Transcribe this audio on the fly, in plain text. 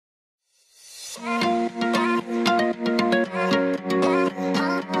Hi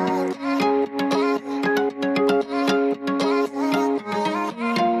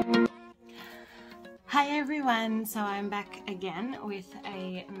everyone, so I'm back again with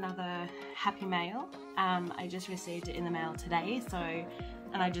another happy mail. I just received it in the mail today,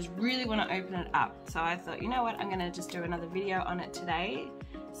 and I just really want to open it up. So I thought, you know what, I'm going to just do another video on it today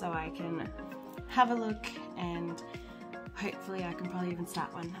so I can have a look, and hopefully I can probably even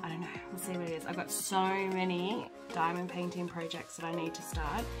start one. I don't know, we'll see what it is. I've got so many diamond painting projects that I need to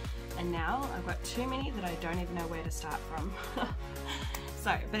start, and now I've got too many that I don't even know where to start from.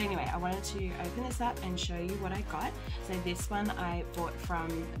 So, but anyway, I wanted to open this up and show you what I got. So this one I bought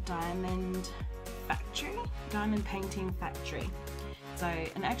from Diamond Painting Factory. So,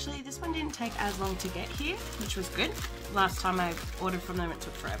 and actually this one didn't take as long to get here, which was good. Last time I ordered from them it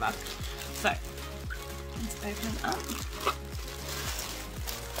took forever. So, let's open it up.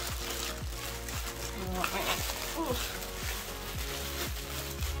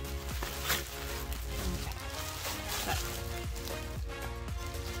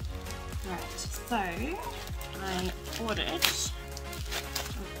 Right, so I ordered,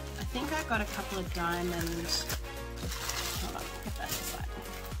 I think I got a couple of diamonds. Hold on, put that aside.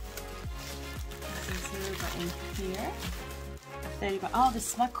 This is got in here. 30 by, oh,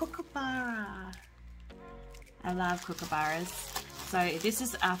 this is my kookaburra. I love kookaburras. So this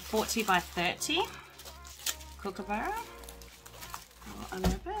is a 40 by 30 kookaburra. I'll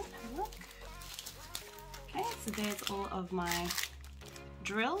unopen it, have a look. Okay, so there's all of my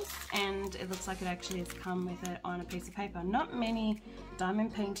drills, and it looks like it actually has come with it on a piece of paper. Not many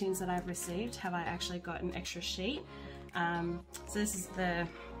diamond paintings that I've received have I actually got an extra sheet. So this is the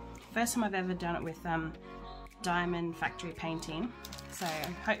first time I've ever done it with Diamond Factory Painting. So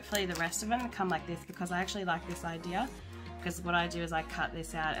hopefully the rest of them come like this, because I actually like this idea, because what I do is I cut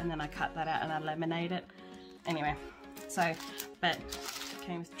this out and then I cut that out and I laminate it. Anyway, so, but it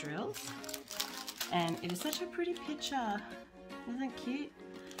came with drills, and it is such a pretty picture. Isn't it cute?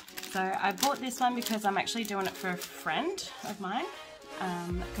 So I bought this one because I'm actually doing it for a friend of mine,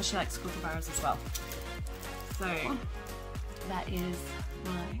 because she likes kookaburras as well. So that is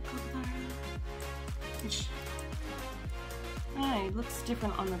my kookaburra, which, I don't know, it looks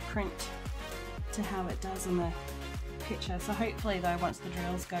different on the print to how it does in the picture. So hopefully though, once the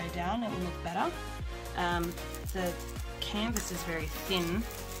drills go down, it will look better. The canvas is very thin.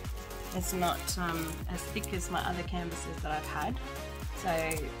 It's not as thick as my other canvases that I've had, so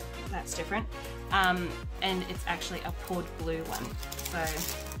that's different. And it's actually a poured glue one, so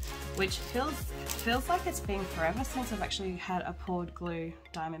which feels like it's been forever since I've actually had a poured glue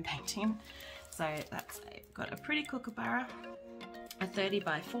diamond painting. So that's got a pretty kookaburra, a 30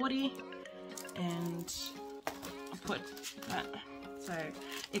 by 40, and I'll put that. So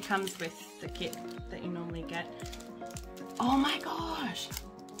it comes with the kit that you normally get. Oh my gosh!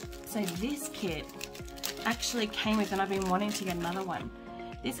 So this kit actually came with, and I've been wanting to get another one.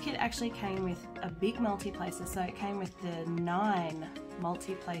 This kit actually came with a big multi-placer, so it came with the 9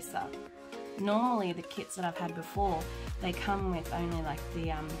 multi-placer. Normally the kits that I've had before, they come with only like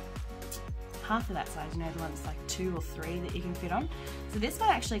the half of that size, you know, the ones like 2 or 3 that you can fit on. So this one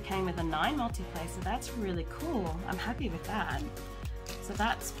actually came with a 9 multi-placer. That's really cool. I'm happy with that. So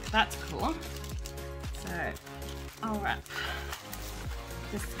that's cool. So I'll wrap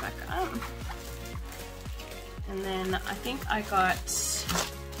this back up, and then I think I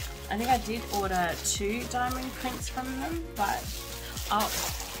did order 2 diamond prints from them, but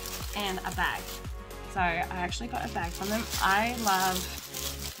and a bag. So I actually got a bag from them. I love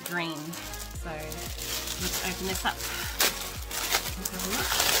green, so let's open this up. Let's have a look.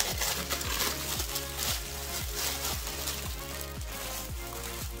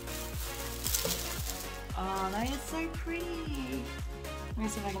 Oh, that is so pretty. Let me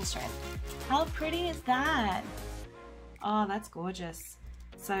see if I can straighten. How pretty is that? Oh, that's gorgeous.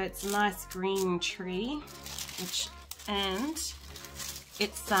 So it's a nice green tree, and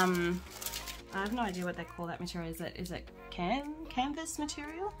it's I have no idea what they call that material. Is it canvas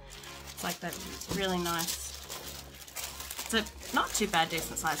material? It's like that really nice. It's a not too bad,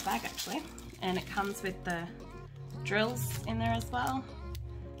 decent sized bag actually, and it comes with the drills in there as well.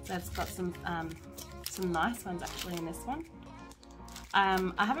 So it's got some nice ones actually in this one.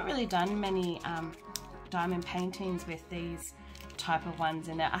 I haven't really done many diamond paintings with these type of ones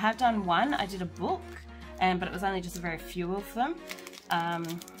in there. I have done one, I did a book, but it was only just a very few of them.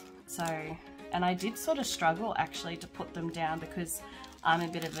 And I did sort of struggle actually to put them down, because I'm a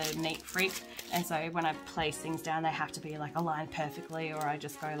bit of a neat freak, and so when I place things down they have to be like aligned perfectly, or I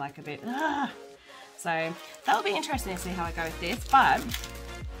just go like a bit, So that'll be interesting to see how I go with this, but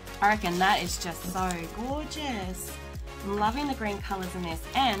I reckon that is just so gorgeous. I'm loving the green colours in this,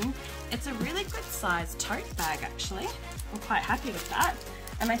 and it's a really good size tote bag actually. I'm quite happy with that.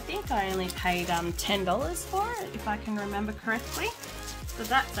 And I think I only paid $10 for it, if I can remember correctly. So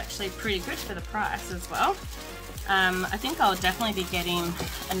that's actually pretty good for the price as well. I think I'll definitely be getting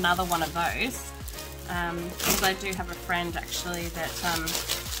another one of those, because I do have a friend actually that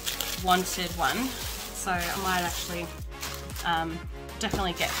wanted one. So I might actually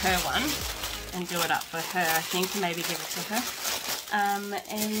definitely get her one and do it up for her, I think, and maybe give it to her.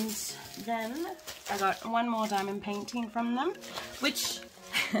 And then I got one more diamond painting from them, which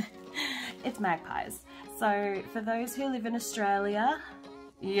it's magpies. So for those who live in Australia,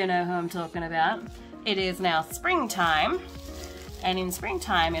 you know who I'm talking about. It is now springtime, and in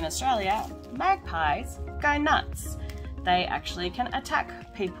springtime in Australia, magpies go nuts. They actually can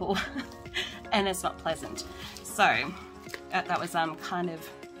attack people and it's not pleasant. So that was kind of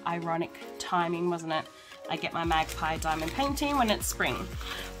ironic timing, wasn't it? I get my magpie diamond painting when it's spring.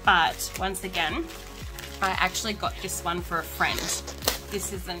 But once again, I actually got this one for a friend.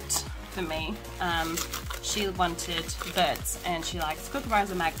 This isn't for me. She wanted birds and she likes kookaburras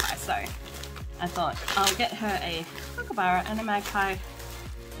and magpies, so I thought I'll get her a kookaburra and a magpie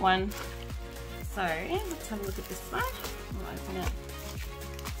one. So let's have a look at this one. I'll open it.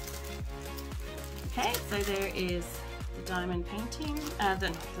 Okay, so there is the diamond painting, what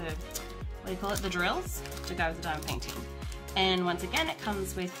do you call it, the drills to go with the diamond painting. And once again, it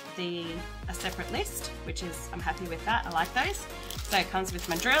comes with a separate list, which is, I'm happy with that, I like those. So it comes with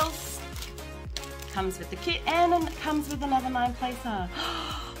my drills, comes with the kit, and it comes with another 9-placer.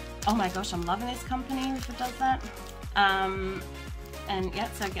 Oh my gosh, I'm loving this company if it does that. And yeah,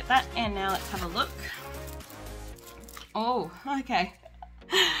 so get that, and now let's have a look. Oh, okay.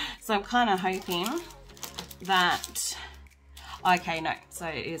 So I'm kind of hoping that, okay, no, so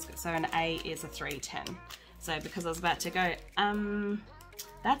it is, so an A is a 310. So because I was about to go,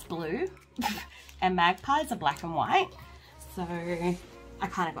 that's blue, and magpies are black and white. So I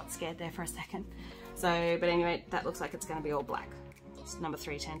kind of got scared there for a second. So, but anyway, that looks like it's going to be all black. It's number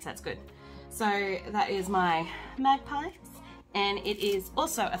 310, so that's good. So that is my magpies, and it is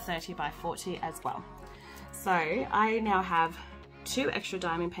also a 30 by 40 as well. So I now have 2 extra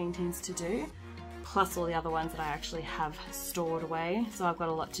diamond paintings to do, plus all the other ones that I actually have stored away. So I've got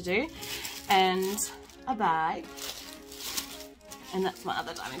a lot to do, and a bag, and that's my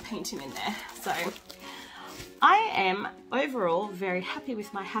other diamond painting in there. So I am overall very happy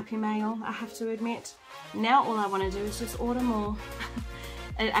with my Happy Mail, I have to admit. Now all I want to do is just order more.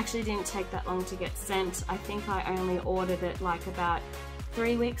 It actually didn't take that long to get sent. I think I only ordered it like about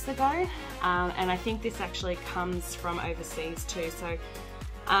 3 weeks ago, and I think this actually comes from overseas too, so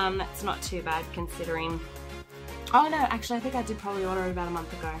that's not too bad considering. Oh no, actually I think I did probably order it about a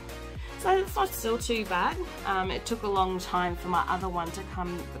month ago. So it's not still too bad. It took a long time for my other one to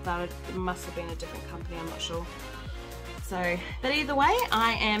come, but it must have been a different company, I'm not sure. So, but either way,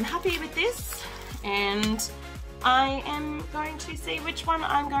 I am happy with this, and I am going to see which one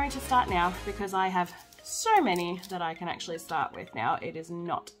I'm going to start now, because I have so many that I can actually start with now. It is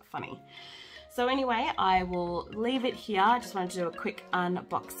not funny. So anyway, I will leave it here. I just wanted to do a quick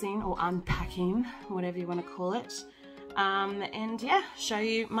unboxing or unpacking, whatever you want to call it. And yeah, show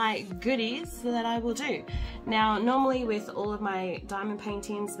you my goodies that I will do. Now, normally with all of my diamond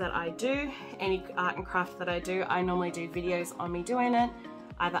paintings that I do, any art and craft that I do, I normally do videos on me doing it,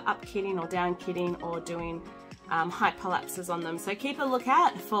 either up kitting or down kitting or doing hyperlapses on them. So keep a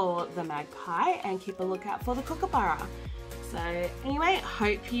lookout for the magpie and keep a lookout for the kookaburra. So anyway,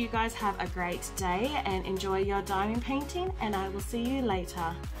 hope you guys have a great day and enjoy your diamond painting, and I will see you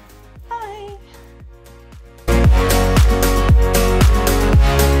later. Bye!